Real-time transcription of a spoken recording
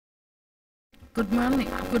Good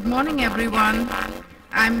morning, everyone.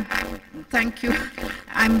 Thank you.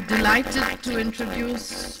 I'm delighted to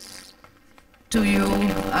introduce to you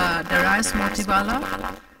Darayus S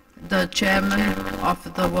Motivala, the chairman of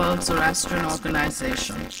the World Zoroastrian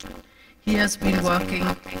Organization. He has been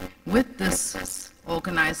working with this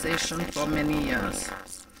organization for many years.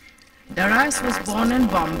 Darayus was born in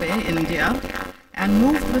Bombay, India, and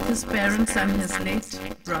moved with his parents and his late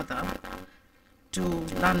brother to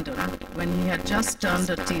London when he had just turned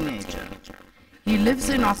a teenager. He lives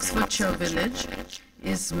in Oxfordshire Village,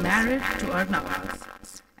 is married to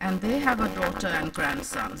Arnava, and they have a daughter and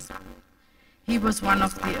grandson. He was one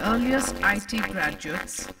of the earliest IT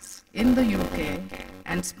graduates in the UK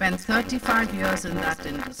and spent 35 years in that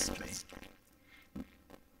industry,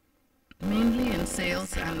 mainly in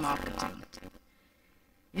sales and marketing.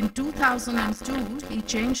 In 2002, he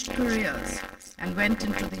changed careers and went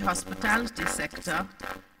into the hospitality sector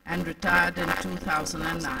and retired in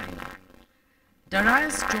 2009.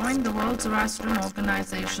 Darayus joined the World Zoroastrian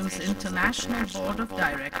Organization's International Board of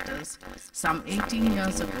Directors some 18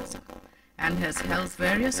 years ago and has held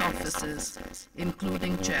various offices,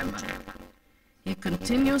 including chairman. He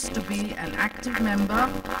continues to be an active member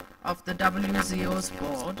of the WZO's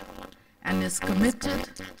board and is committed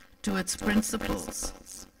to its principles.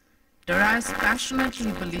 Darayus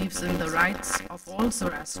passionately believes in the rights of all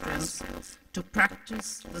Zoroastrians to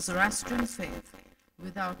practice the Zoroastrian faith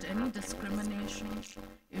without any discrimination,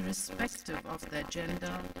 irrespective of their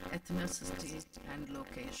gender, ethnicity, and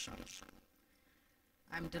location.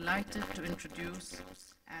 I'm delighted to introduce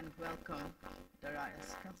and welcome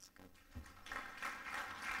Darayus.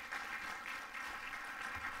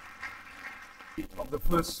 Of the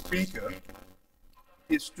first speaker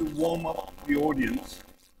is to warm up the audience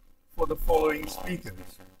for the following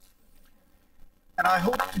speakers. And I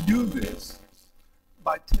hope to do this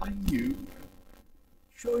by telling you,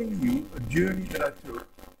 showing you a journey that I took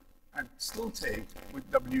and still take with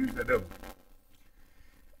WZO.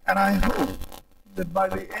 And I hope that by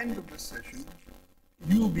the end of the session,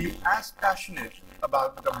 you'll be as passionate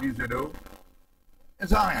about WZO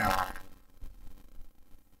as I am.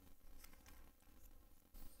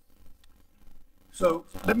 So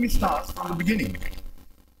let me start from the beginning.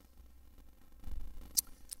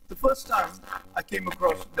 The first time I came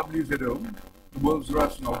across WZO, the World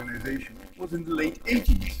Zoroastrian Organization, was in the late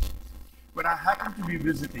 80s, when I happened to be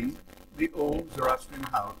visiting the old Zoroastrian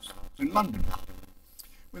house in London,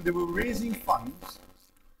 when they were raising funds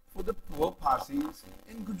for the poor Parsis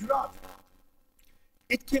in Gujarat.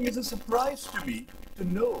 It came as a surprise to me to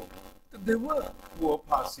know that there were poor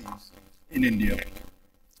Parsis in India.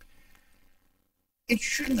 It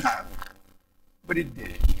shouldn't have, but it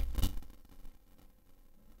did.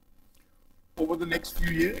 Over the next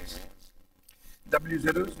few years,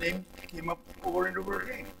 WZO's name came up over and over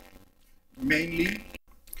again. Mainly,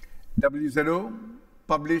 WZO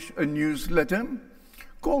published a newsletter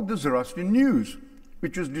called the Zoroastrian News,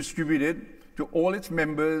 which was distributed to all its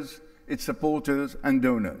members, its supporters, and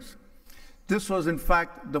donors. This was, in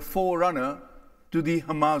fact, the forerunner to the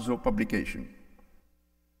Hamazo publication.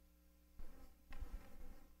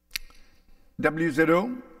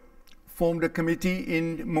 WZO formed a committee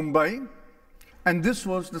in Mumbai, and this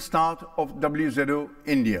was the start of WZO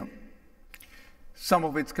India. Some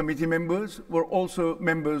of its committee members were also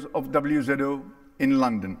members of WZO in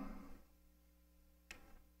London.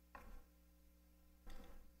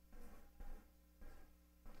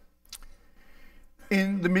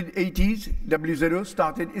 In the mid-80s, WZO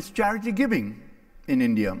started its charity giving in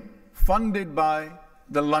India, funded by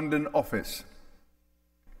the London office.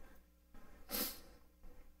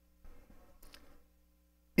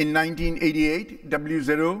 In 1988,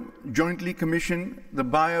 WZO jointly commissioned the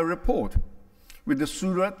Bayer report with the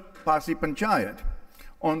Surat Parsi Panchayat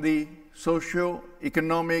on the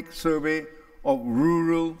socio-economic survey of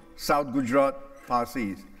rural South Gujarat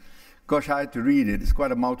Parsis. Gosh, I had to read it. It's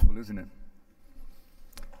quite a mouthful, isn't it?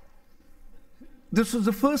 This was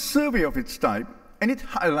the first survey of its type, and it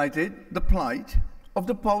highlighted the plight of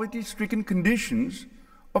the poverty-stricken conditions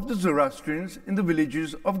of the Zoroastrians in the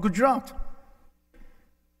villages of Gujarat.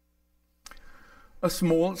 A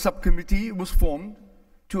small subcommittee was formed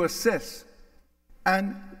to assess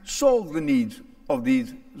and solve the needs of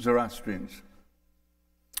these Zoroastrians.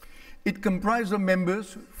 It comprised of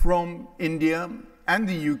members from India and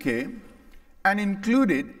the UK and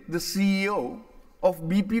included the CEO of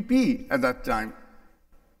BPP at that time.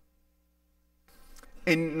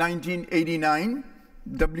 In 1989,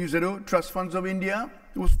 WZO Trust Funds of India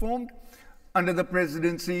was formed under the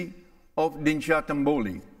presidency of Dinsha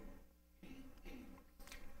Tamboli.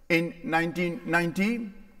 In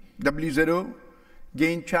 1990, WZO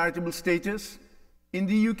gained charitable status in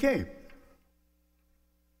the UK.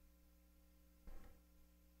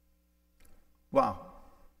 Wow.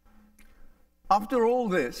 After all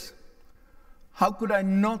this, how could I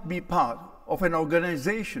not be part of an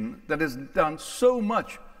organization that has done so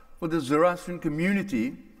much for the Zoroastrian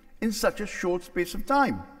community in such a short space of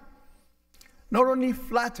time? Not only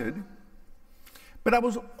flattered, but I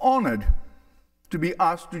was honored to be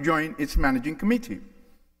asked to join its managing committee.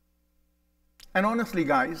 And honestly,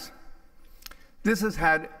 guys, this has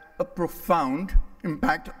had a profound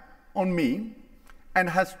impact on me and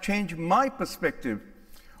has changed my perspective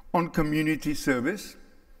on community service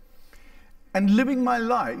and living my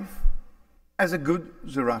life as a good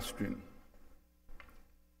Zoroastrian.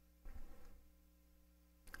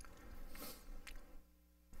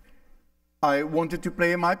 I wanted to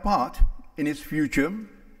play my part in its future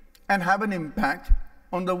and have an impact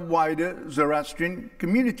on the wider Zoroastrian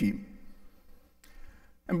community.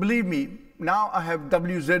 And believe me, now I have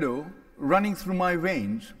WZO running through my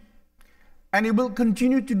veins, and it will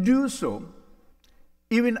continue to do so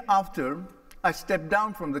even after I step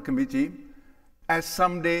down from the committee, as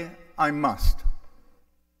someday I must.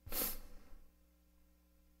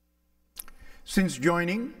 Since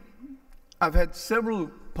joining, I've had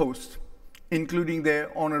several posts, including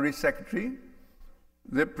their honorary secretary,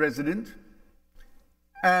 their president,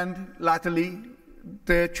 and latterly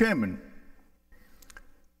their chairman.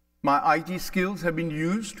 My IT skills have been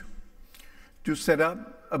used to set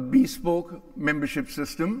up a bespoke membership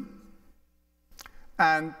system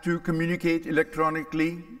and to communicate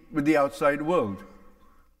electronically with the outside world.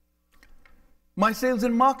 My sales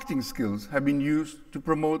and marketing skills have been used to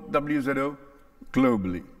promote WZO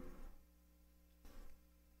globally.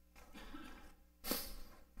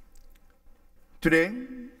 Today,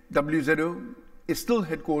 WZO is still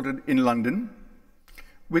headquartered in London,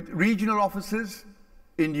 with regional offices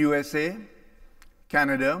in USA,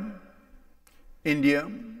 Canada, India,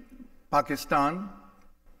 Pakistan,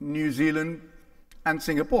 New Zealand, and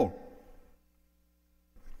Singapore.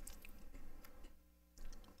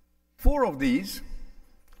 4 of these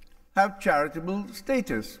have charitable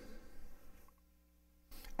status,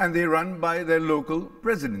 and they run by their local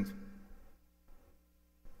president.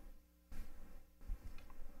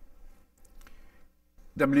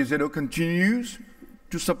 WZO continues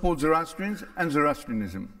to support Zoroastrians and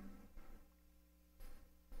Zoroastrianism.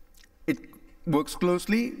 It works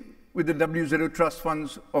closely with the WZO Trust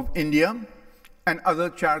Funds of India and other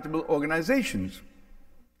charitable organizations,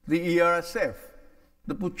 the ERSF,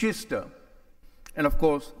 the Puchista, and of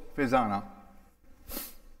course, Fezana.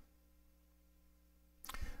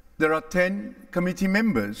 There are 10 committee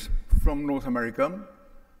members from North America,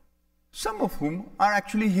 some of whom are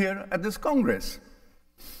actually here at this Congress,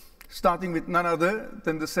 starting with none other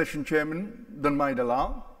than the session chairman, Dhanmai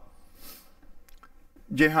Dalal,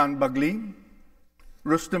 Jehan Bagli,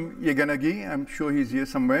 Rustam Yeganagi, I'm sure he's here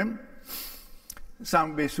somewhere,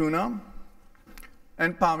 Sam Besuna,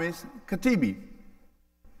 and Pamis Khatibi.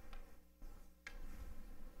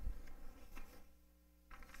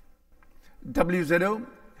 WZO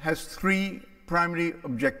has 3 primary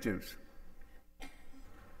objectives.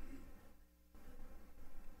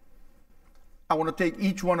 I want to take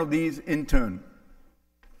each one of these in turn.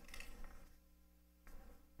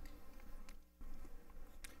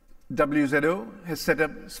 WZO has set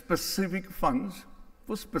up specific funds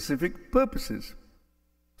for specific purposes.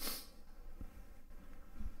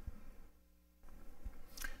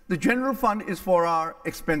 The general fund is for our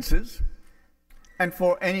expenses and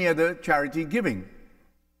for any other charity giving.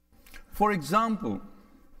 For example,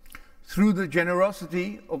 through the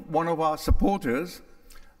generosity of one of our supporters,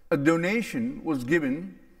 a donation was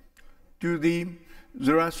given to the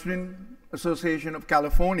Zoroastrian Association of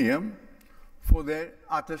California for their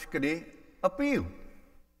Atash Kadeh appeal.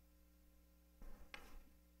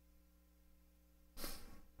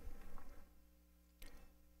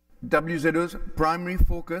 WZO's primary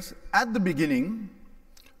focus at the beginning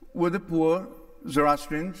were the poor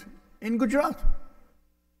Zoroastrians in Gujarat.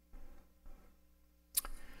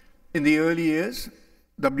 In the early years,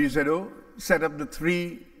 WZO set up the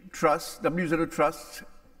 3 trusts, WZO trusts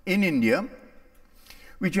in India,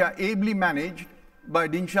 which are ably managed by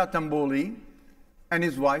Dinsha Tamboli and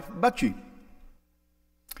his wife Bachi.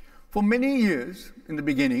 For many years in the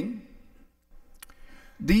beginning,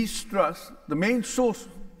 these trusts, the main source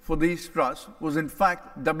for these trusts was in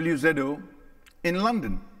fact WZO in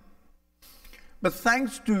London. But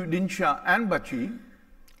thanks to Dinsha and Bachi,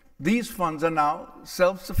 these funds are now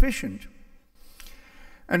self-sufficient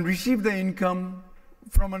and receive their income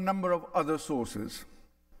from a number of other sources.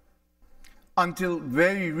 Until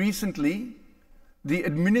very recently, the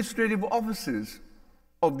administrative offices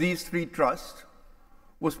of these three trusts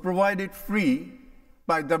was provided free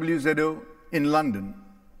by WZO in London.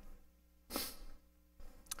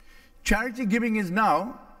 Charity giving is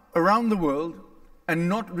now around the world and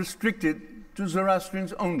not restricted to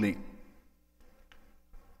Zoroastrians only.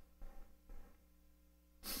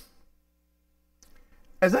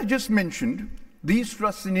 As I just mentioned, these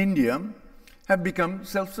trusts in India have become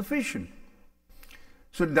self-sufficient.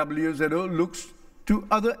 So WZO looks to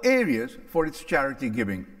other areas for its charity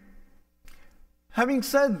giving. Having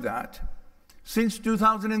said that, since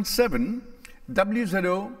 2007,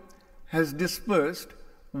 WZO has dispersed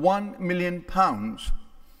 £1 million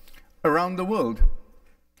around the world.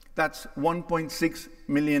 That's $1.6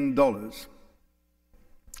 million.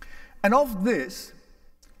 And of this,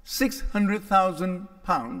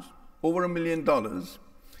 £600,000, over $1 million,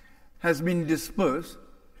 has been dispersed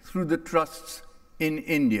through the trusts in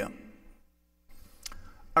India.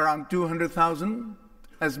 Around 200,000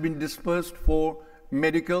 has been dispersed for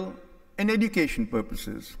medical and education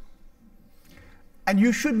purposes. And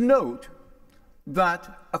you should note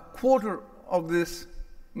that a quarter of this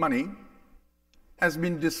money has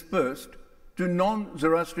been dispersed to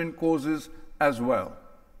non-Zoroastrian causes as well.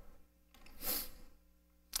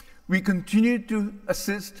 We continue to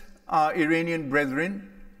assist our Iranian brethren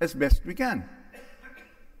as best we can.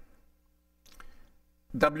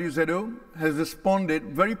 WZO has responded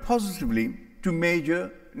very positively to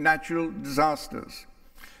major natural disasters,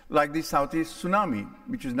 like the Southeast tsunami,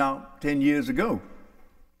 which is now 10 years ago,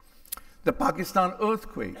 the Pakistan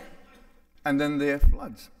earthquake, and then their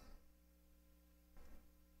floods.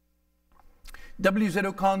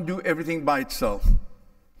 WZO can't do everything by itself,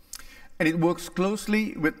 and it works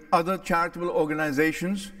closely with other charitable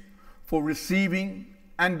organizations for receiving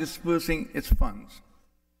and dispersing its funds.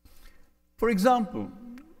 For example,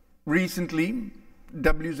 recently,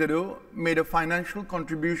 WZO made a financial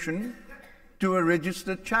contribution to a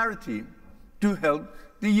registered charity to help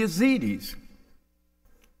the Yazidis.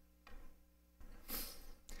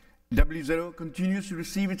 WZO continues to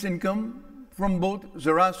receive its income from both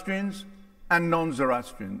Zoroastrians and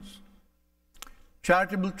non-Zoroastrians,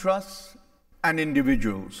 charitable trusts and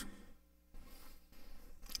individuals.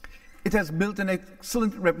 It has built an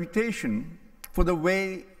excellent reputation for the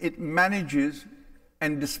way it manages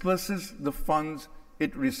and disperses the funds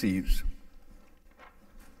it receives.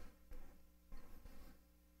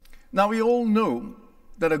 Now, we all know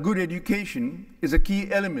that a good education is a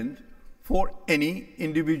key element for any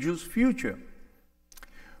individual's future,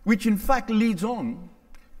 which in fact leads on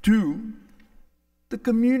to the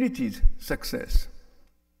community's success.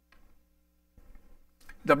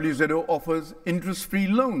 WZO offers interest-free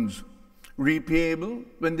loans, repayable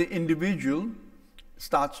when the individual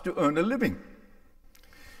starts to earn a living.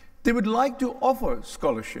 They would like to offer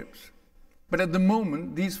scholarships, but at the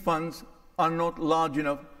moment, these funds are not large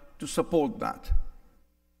enough to support that.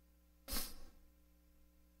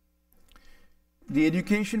 The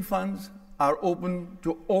education funds are open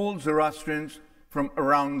to all Zoroastrians from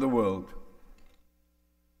around the world.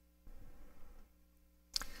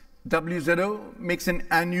 WZO makes an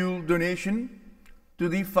annual donation to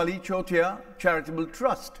the Fali Chotia Charitable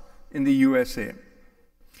Trust in the USA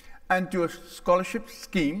and to a scholarship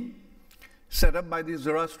scheme set up by the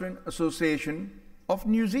Zoroastrian Association of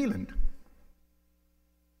New Zealand.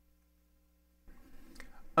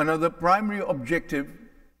 Another primary objective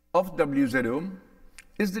of WZO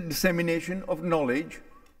is the dissemination of knowledge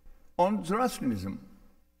on Zoroastrianism.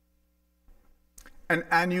 An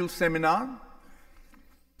annual seminar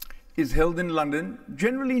is held in London,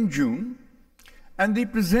 generally in June, and the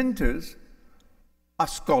presenters are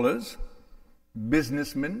scholars,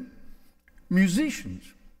 businessmen,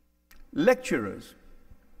 musicians, lecturers,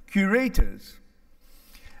 curators,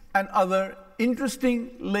 and other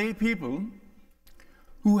interesting lay people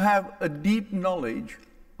who have a deep knowledge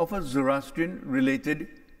of a Zoroastrian-related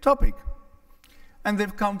topic. And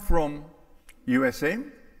they've come from USA,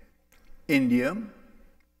 India,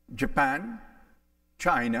 Japan,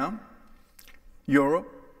 China,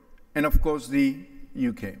 Europe, and of course the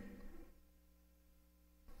UK.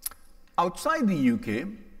 Outside the UK,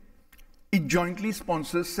 it jointly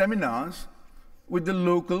sponsors seminars with the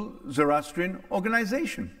local Zoroastrian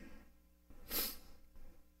organization.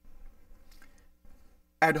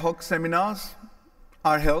 Ad hoc seminars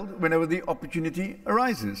are held whenever the opportunity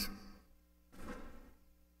arises.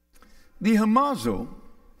 The Hamazo,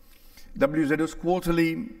 WZO's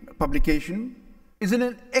quarterly publication, is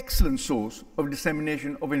an excellent source of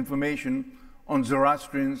dissemination of information on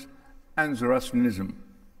Zoroastrians and Zoroastrianism.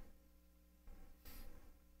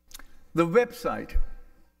 The website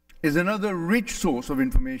is another rich source of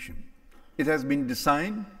information. It has been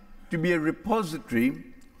designed to be a repository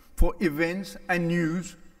for events and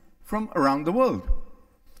news from around the world.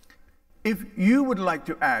 If you would like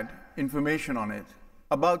to add information on it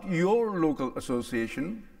about your local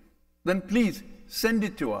association, then please send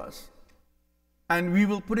it to us, and we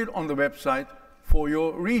will put it on the website for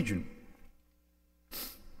your region.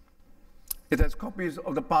 It has copies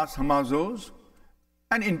of the past Hamazos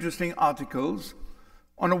and interesting articles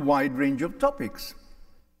on a wide range of topics.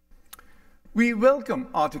 We welcome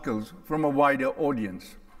articles from a wider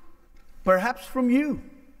audience, perhaps from you.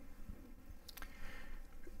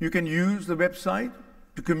 You can use the website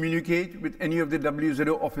to communicate with any of the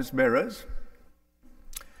WZO office bearers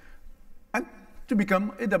and to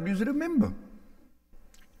become a WZO member.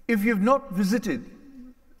 If you've not visited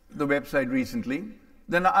the website recently,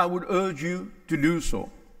 then I would urge you to do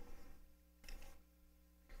so.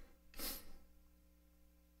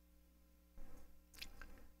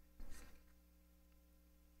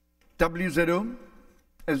 WZO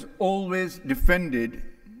has always defended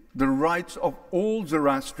the rights of all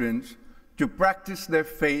Zoroastrians to practice their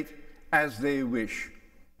faith as they wish.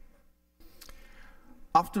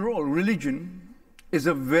 After all, religion is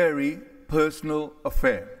a very personal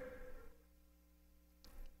affair.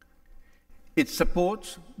 It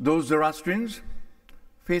supports those Zoroastrians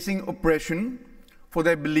facing oppression for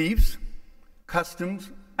their beliefs, customs,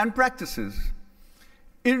 and practices,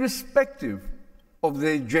 irrespective of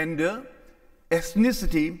their gender,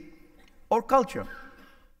 ethnicity, or culture.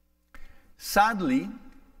 Sadly,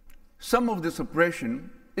 some of this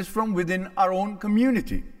oppression is from within our own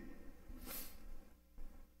community.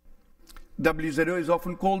 WZO is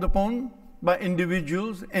often called upon by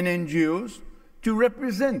individuals and NGOs to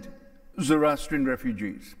represent Zoroastrian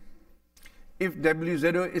refugees. If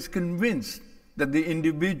WZO is convinced that the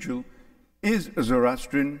individual is a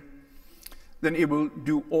Zoroastrian, then it will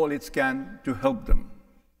do all it can to help them.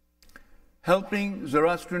 Helping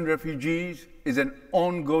Zoroastrian refugees is an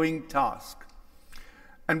ongoing task,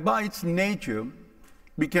 and by its nature,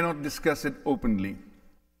 we cannot discuss it openly.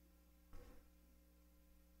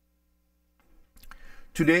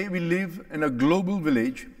 Today, we live in a global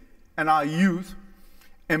village, and our youth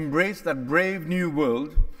embrace that brave new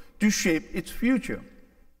world to shape its future.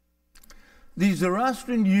 The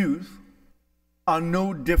Zoroastrian youth are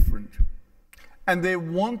no different, and they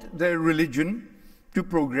want their religion to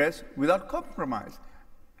progress without compromise,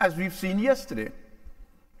 as we've seen yesterday.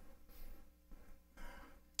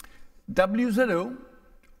 WZO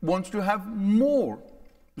wants to have more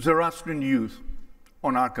Zoroastrian youth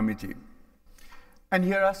on our committee, and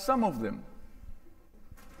here are some of them.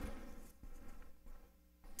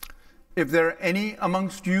 If there are any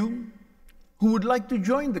amongst you who would like to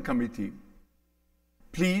join the committee,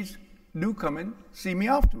 please do come and see me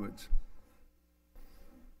afterwards.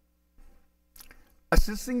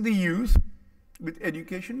 Assisting the youth with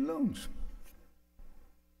education loans.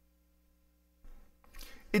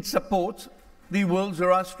 It supports the World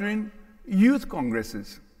Zoroastrian Youth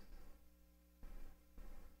Congresses.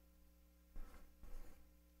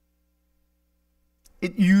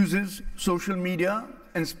 It uses social media,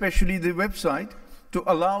 and especially the website, to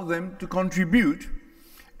allow them to contribute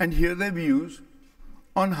and hear their views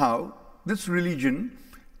on how this religion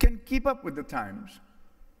can keep up with the times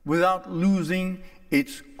without losing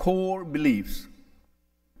its core beliefs.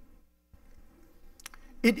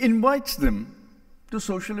 It invites them to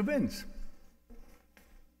social events.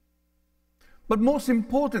 But most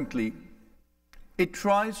importantly, it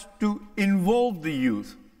tries to involve the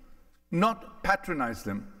youth, not patronize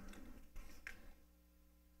them.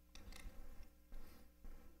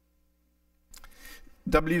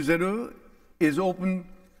 WZO is open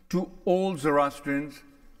to all Zoroastrians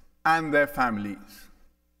and their families.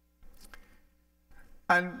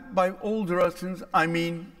 And by all Zoroastrians, I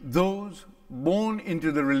mean those born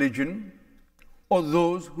into the religion or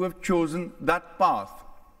those who have chosen that path.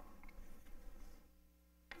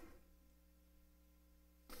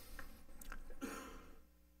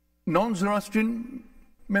 Non-Zoroastrian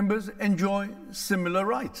members enjoy similar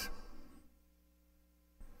rights.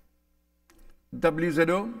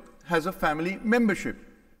 WZO has a family membership.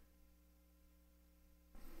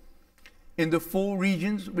 In the 4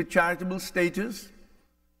 regions with charitable status,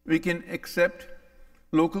 we can accept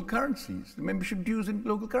local currencies, the membership dues in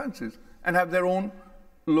local currencies, and have their own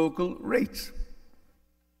local rates.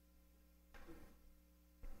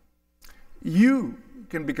 You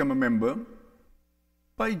can become a member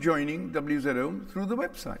by joining WZO through the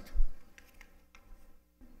website.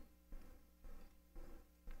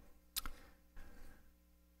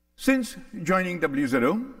 Since joining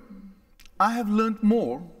WZO, I have learned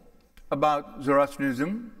more about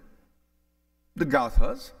Zoroastrianism, the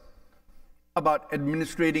Gathas, about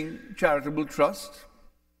administrating charitable trusts,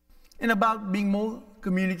 and about being more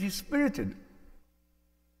community-spirited.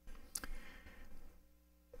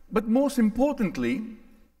 But most importantly,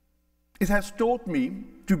 it has taught me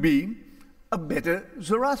to be a better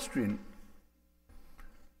Zoroastrian.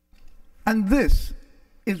 And this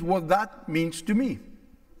is what that means to me.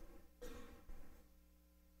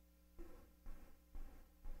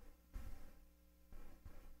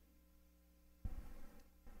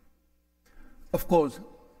 Of course,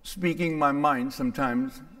 speaking my mind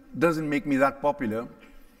sometimes doesn't make me that popular,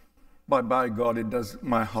 but by God, it does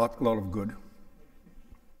my heart a lot of good.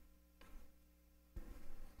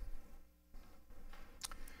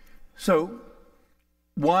 So,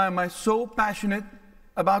 why am I so passionate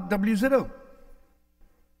about WZO?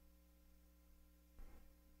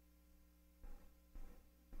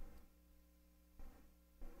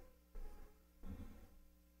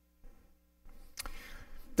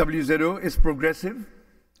 WZO is progressive,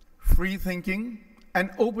 free-thinking, and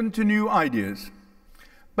open to new ideas.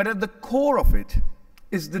 But at the core of it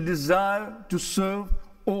is the desire to serve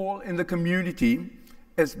all in the community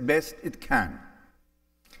as best it can.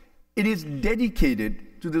 It is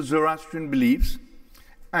dedicated to the Zoroastrian beliefs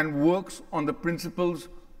and works on the principles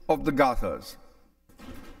of the Gathas.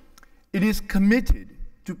 It is committed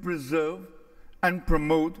to preserve and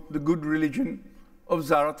promote the good religion of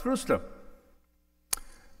Zarathustra.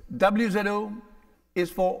 WZO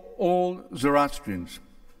is for all Zoroastrians.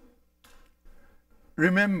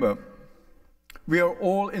 Remember, we are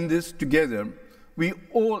all in this together. We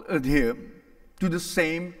all adhere to the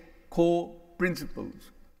same core principles.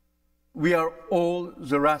 We are all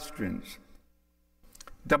Zoroastrians.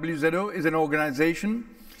 WZO is an organization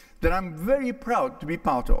that I'm very proud to be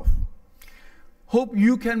part of. Hope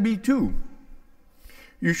you can be too.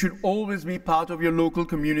 You should always be part of your local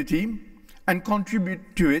community and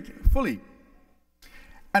contribute to it fully.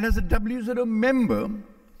 And as a WZO member,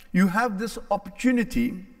 you have this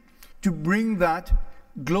opportunity to bring that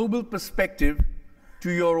global perspective to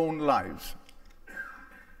your own lives.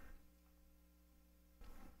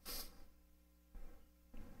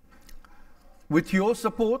 With your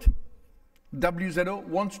support, WZO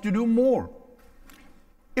wants to do more.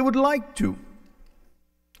 It would like to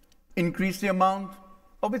increase the amount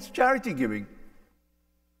of its charity giving,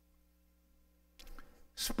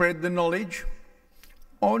 spread the knowledge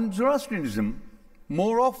on Zoroastrianism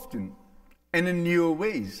more often and in newer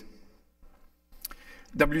ways.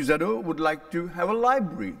 WZO would like to have a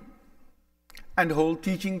library and hold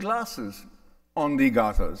teaching classes on the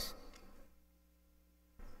Gathas.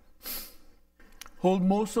 Hold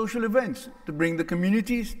more social events to bring the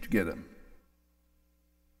communities together.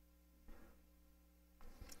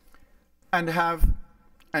 And have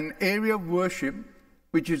an area of worship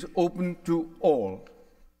which is open to all.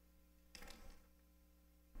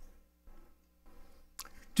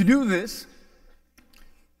 To do this,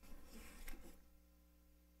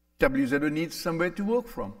 WZO needs somewhere to work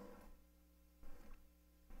from.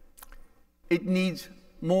 It needs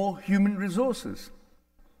more human resources.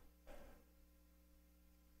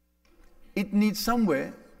 It needs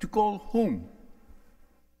somewhere to call home.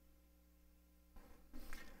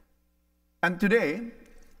 And today,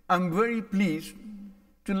 I'm very pleased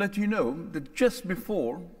to let you know that just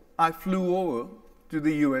before I flew over to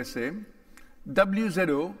the USA,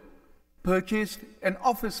 WZO purchased an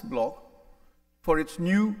office block for its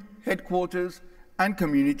new headquarters and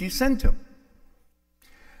community center.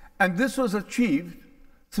 And this was achieved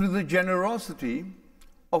through the generosity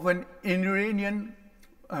of an Iranian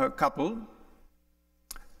couple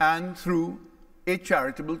and through a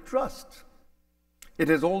charitable trust. It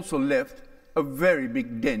has also left a very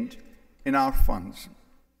big dent in our funds.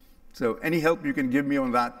 So any help you can give me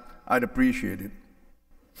on that, I'd appreciate it.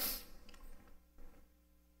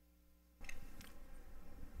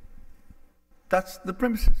 That's the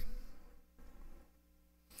premises.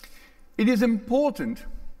 It is important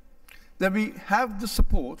that we have the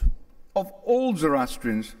support of all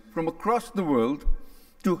Zoroastrians from across the world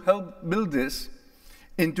to help build this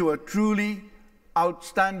into a truly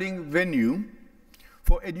outstanding venue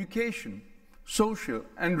for education, social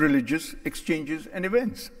and religious exchanges and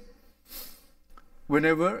events.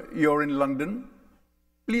 Whenever you're in London,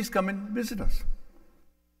 please come and visit us.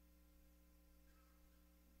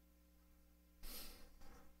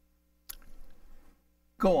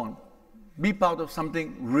 Go on, be part of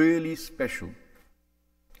something really special.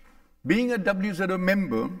 Being a WZO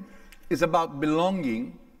member is about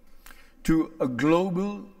belonging to a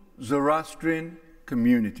global Zoroastrian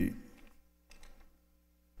community.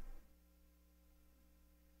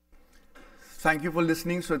 thank you for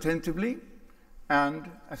listening so attentively.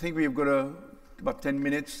 And I think we've got about 10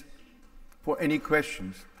 minutes for any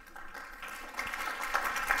questions.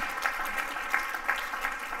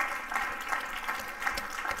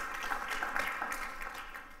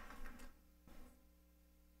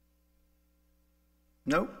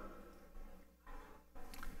 No?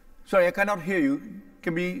 Sorry, I cannot hear you.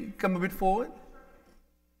 Can we come a bit forward?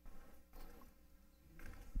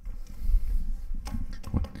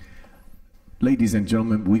 Ladies and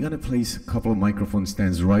gentlemen, we're going to place a couple of microphone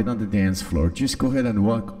stands right on the dance floor. Just go ahead and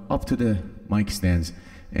walk up to the mic stands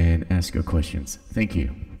and ask your questions. Thank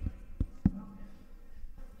you.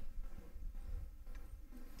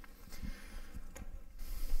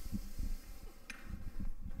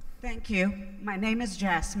 Thank you. My name is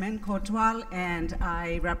Jasmine Kotwal, and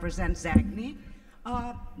I represent ZAGNI.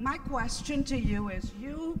 My question to you is,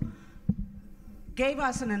 you gave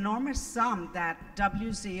us an enormous sum that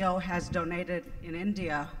WZO has donated in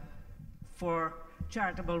India for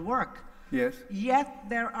charitable work. Yes. Yet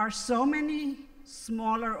there are so many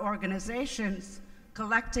smaller organizations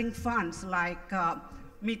collecting funds like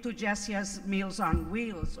Mitu Jesia's Meals on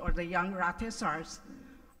Wheels or the Young Rathesars.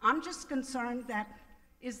 I'm just concerned that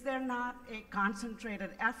is there not a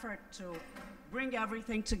concentrated effort to bring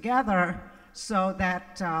everything together so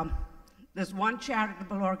that there's one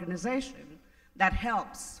charitable organization that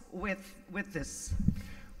helps with this?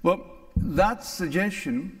 Well, that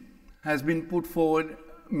suggestion has been put forward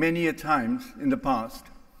many a times in the past.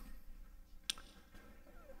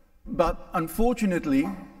 But unfortunately,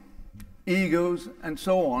 egos and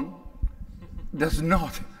so on does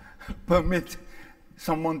not permit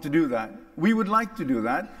someone to do that. We would like to do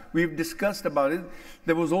that. We've discussed about it.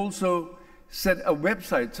 There was also a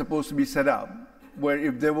website supposed to be set up where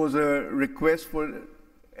if there was a request for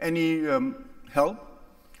any help,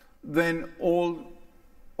 then all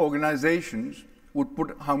organizations would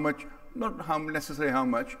put how much, not how necessarily how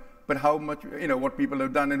much, but how much, what people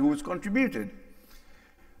have done and who's contributed.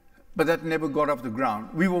 But that never got off the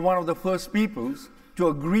ground. We were one of the first peoples to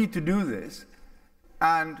agree to do this,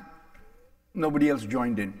 and nobody else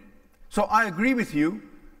joined in. So I agree with you,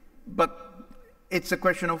 but it's a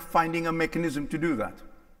question of finding a mechanism to do that.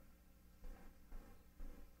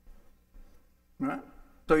 Right?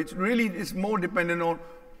 So it's more dependent on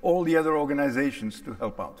all the other organizations to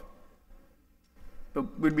help out.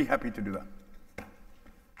 But we'd be happy to do that.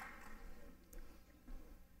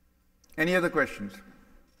 Any other questions?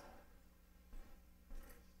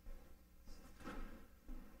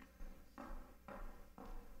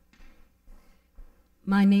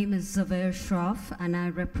 My name is Zaver Shroff, and I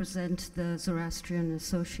represent the Zoroastrian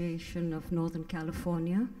Association of Northern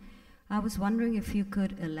California. I was wondering if you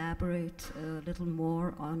could elaborate a little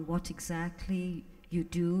more on what exactly you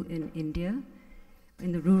do in India,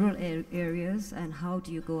 in the rural areas, and how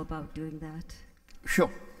do you go about doing that?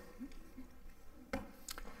 Sure.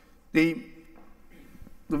 The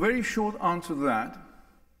very short answer to that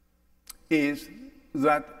is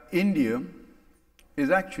that India is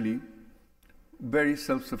actually very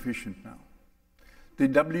self-sufficient now. The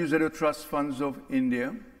WZO Trust Funds of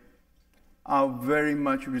India are very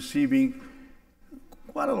much receiving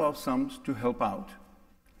quite a lot of sums to help out.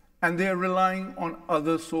 And they are relying on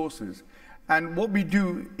other sources. And what we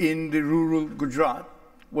do in the rural Gujarat,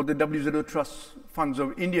 what the WZO Trust Funds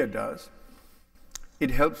of India does, it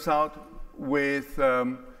helps out with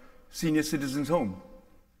senior citizens' home.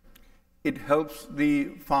 It helps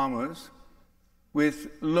the farmers with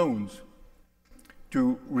loans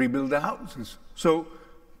to rebuild their houses. So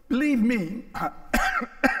believe me,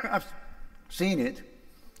 I've seen it.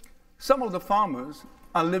 Some of the farmers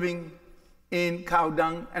are living in cow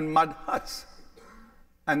dung and mud huts.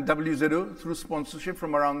 And WZO, through sponsorship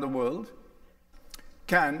from around the world,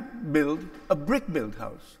 can build a brick-built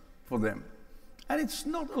house for them. And it's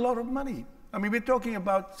not a lot of money. I mean, we're talking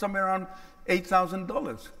about somewhere around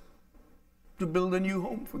 $8,000 to build a new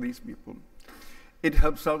home for these people. It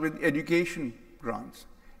helps out with education grants.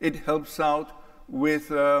 It helps out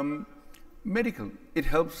with medical. It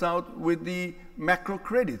helps out with the macro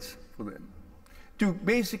credits for them to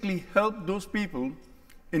basically help those people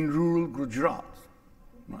in rural Gujarat,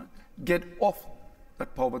 right, get off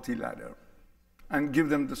that poverty ladder and give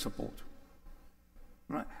them the support.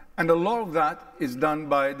 Right? And a lot of that is done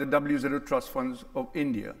by the WZO Trust Funds of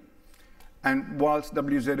India. And whilst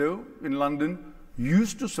WZO in London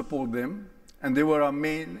used to support them, and they were our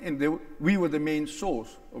main, and we were the main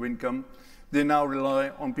source of income, they now rely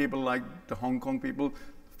on people like the Hong Kong people,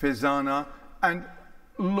 Fezana, and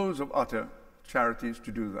loads of other charities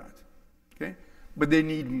to do that. Okay? But they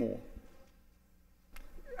need more.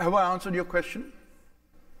 Have I answered your question?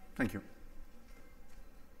 Thank you.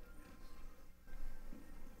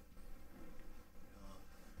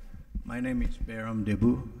 My name is Beram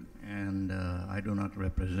Debu, and I do not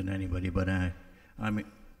represent anybody, but I'm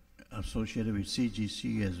associated with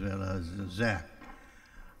CGC as well as ZAC.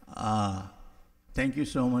 Thank you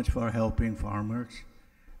so much for helping farmers,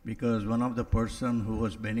 because one of the person who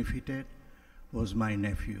was benefited was my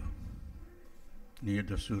nephew near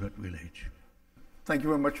the Surat village. Thank you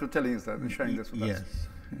very much for telling us that and sharing this with us. Yes,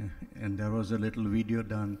 and there was a little video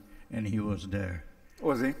done, and he was there.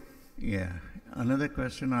 Was he? Yeah. Another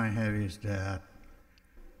question I have is that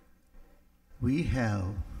we have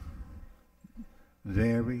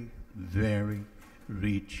very, very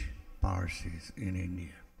rich Parsis in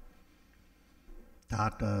India.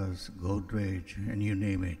 Tatas, Godrej, and you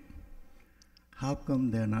name it. How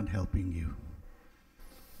come they're not helping you?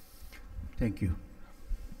 Thank you.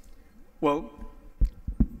 Well,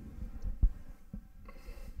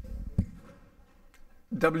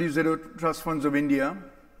 WZO Trust Funds of India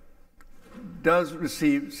does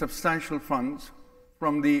receive substantial funds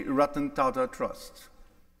from the Ratan Tata Trusts.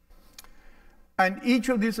 And each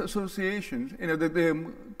of these associations,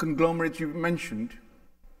 the conglomerates you mentioned,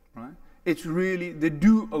 right? It's really, they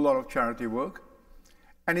do a lot of charity work,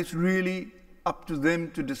 and it's really up to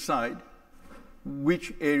them to decide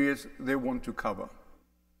which areas they want to cover.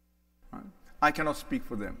 Right? I cannot speak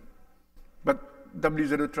for them, but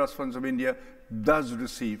WZO Trust Funds of India does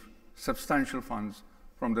receive substantial funds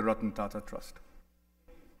from the Ratan Tata Trust.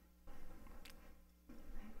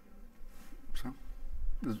 So,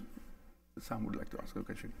 Sam would like to ask a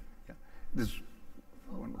question. Yeah, this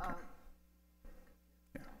one more.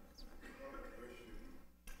 Yeah.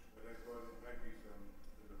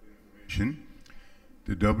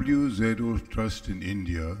 The WZO Trust in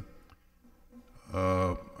India,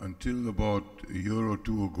 until about a year or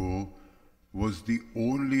two ago, was the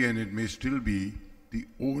only, and it may still be, the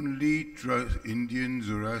only Indian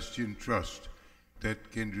Zoroastrian trust that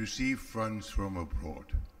can receive funds from abroad.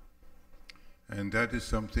 And that is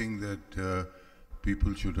something that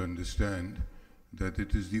people should understand, that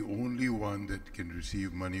it is the only one that can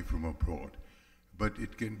receive money from abroad. But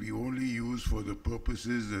it can be only used for the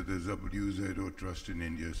purposes that the WZO Trust in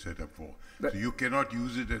India is set up for. So you cannot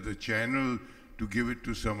use it as a channel to give it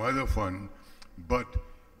to some other fund, but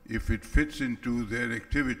if it fits into their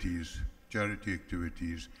activities, charity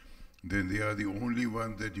activities, then they are the only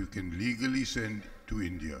one that you can legally send to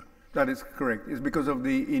India. That is correct. It's because of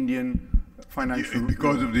the Indian financial...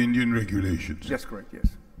 because of the Indian regulations. Yes, correct,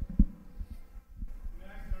 yes.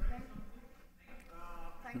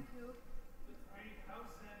 Thank you. We have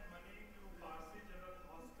sent money to Parsi General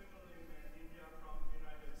Hospital in India from the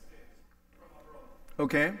United States, from abroad.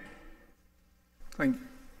 Okay. Thank you.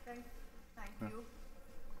 Thank you.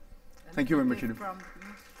 Thank you very much, Edu.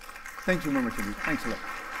 Thank you very much, Edu. Thanks a lot.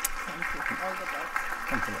 Thank you. All the best.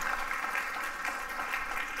 Thanks a lot.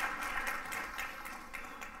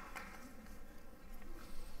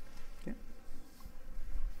 Okay.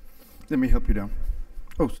 Let me help you down.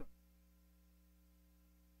 Oh, sorry.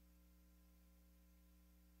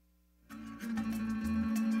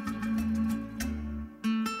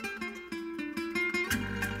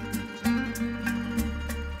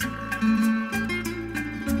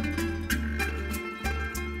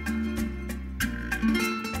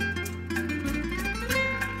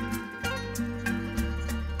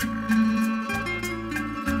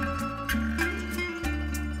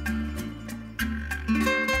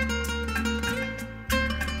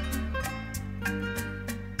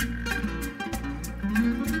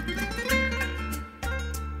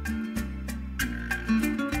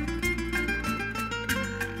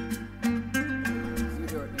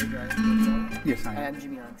 Yes, I am. Hi, I'm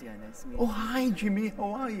Jimmy Antia. Nice to meet you. Oh, hi, Jimmy.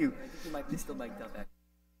 How are you? I think you might be still mic'd up.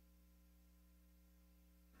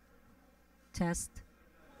 Test.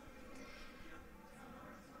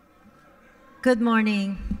 Good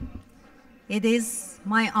morning. It is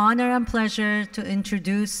my honor and pleasure to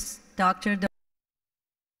introduce Dr.